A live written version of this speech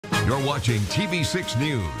You're watching TV6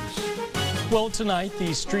 News. Well, tonight,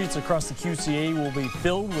 these streets across the QCA will be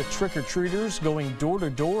filled with trick-or-treaters going door to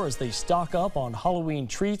door as they stock up on Halloween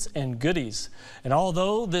treats and goodies. And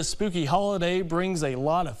although this spooky holiday brings a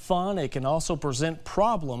lot of fun, it can also present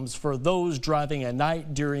problems for those driving at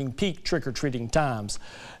night during peak trick-or-treating times.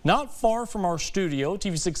 Not far from our studio,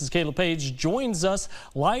 TV6's Kayla Page joins us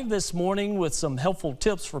live this morning with some helpful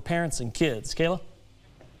tips for parents and kids. Kayla?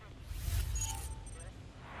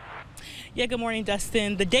 Yeah, good morning,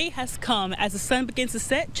 Dustin. The day has come. As the sun begins to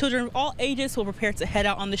set, children of all ages will prepare to head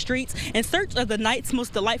out on the streets in search of the night's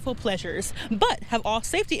most delightful pleasures. But have all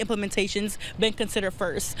safety implementations been considered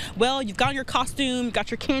first? Well, you've got your costume, got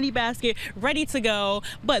your candy basket ready to go,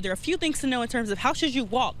 but there are a few things to know in terms of how should you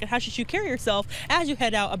walk and how should you carry yourself as you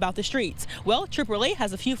head out about the streets. Well, AAA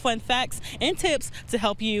has a few fun facts and tips to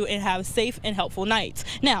help you and have a safe and helpful night.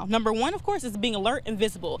 Now, number one, of course, is being alert and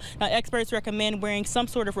visible. Now, experts recommend wearing some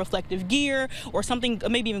sort of reflective gear or something,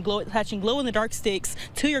 maybe even attaching glow-in-the-dark sticks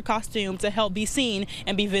to your costume to help be seen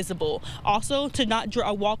and be visible. Also, to not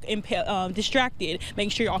walk distracted,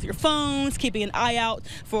 making sure you're off your phones, keeping an eye out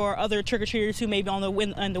for other trick-or-treaters who may be on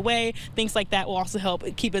the way. Things like that will also help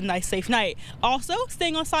keep a nice, safe night. Also,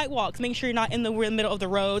 staying on sidewalks, making sure you're not in the middle of the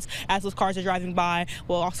roads as those cars are driving by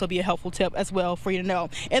will also be a helpful tip as well for you to know.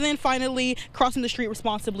 And then finally, crossing the street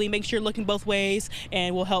responsibly, make sure you're looking both ways,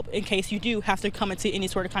 and will help in case you do have to come into any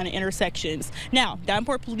sort of kind of intersection. Now,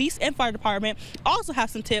 Davenport Police and Fire Department also have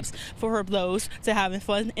some tips for those to have a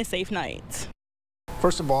fun and safe night.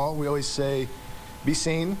 First of all, we always say, be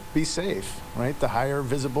seen, be safe, right? The higher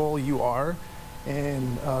visible you are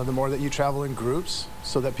and the more that you travel in groups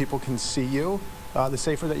so that people can see you, the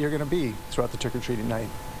safer that you're going to be throughout the trick-or-treating night.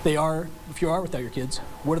 If you are without your kids,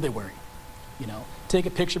 what are they wearing? You know, take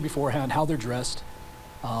a picture beforehand, how they're dressed,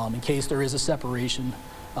 in case there is a separation.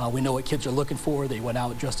 We know what kids are looking for. They went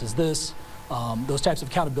out dressed as this. Those types of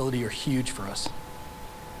accountability are huge for us.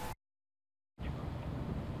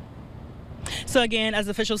 So again, as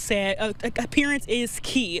officials said, appearance is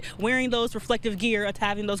key. Wearing those reflective gear,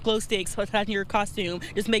 having those glow sticks, attaching your costume,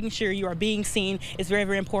 just making sure you are being seen is very,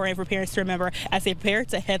 very important for parents to remember as they prepare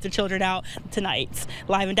to head their children out tonight.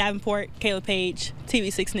 Live in Davenport, Kayla Page,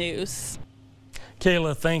 TV6 News.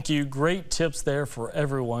 Kayla, thank you. Great tips there for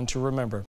everyone to remember.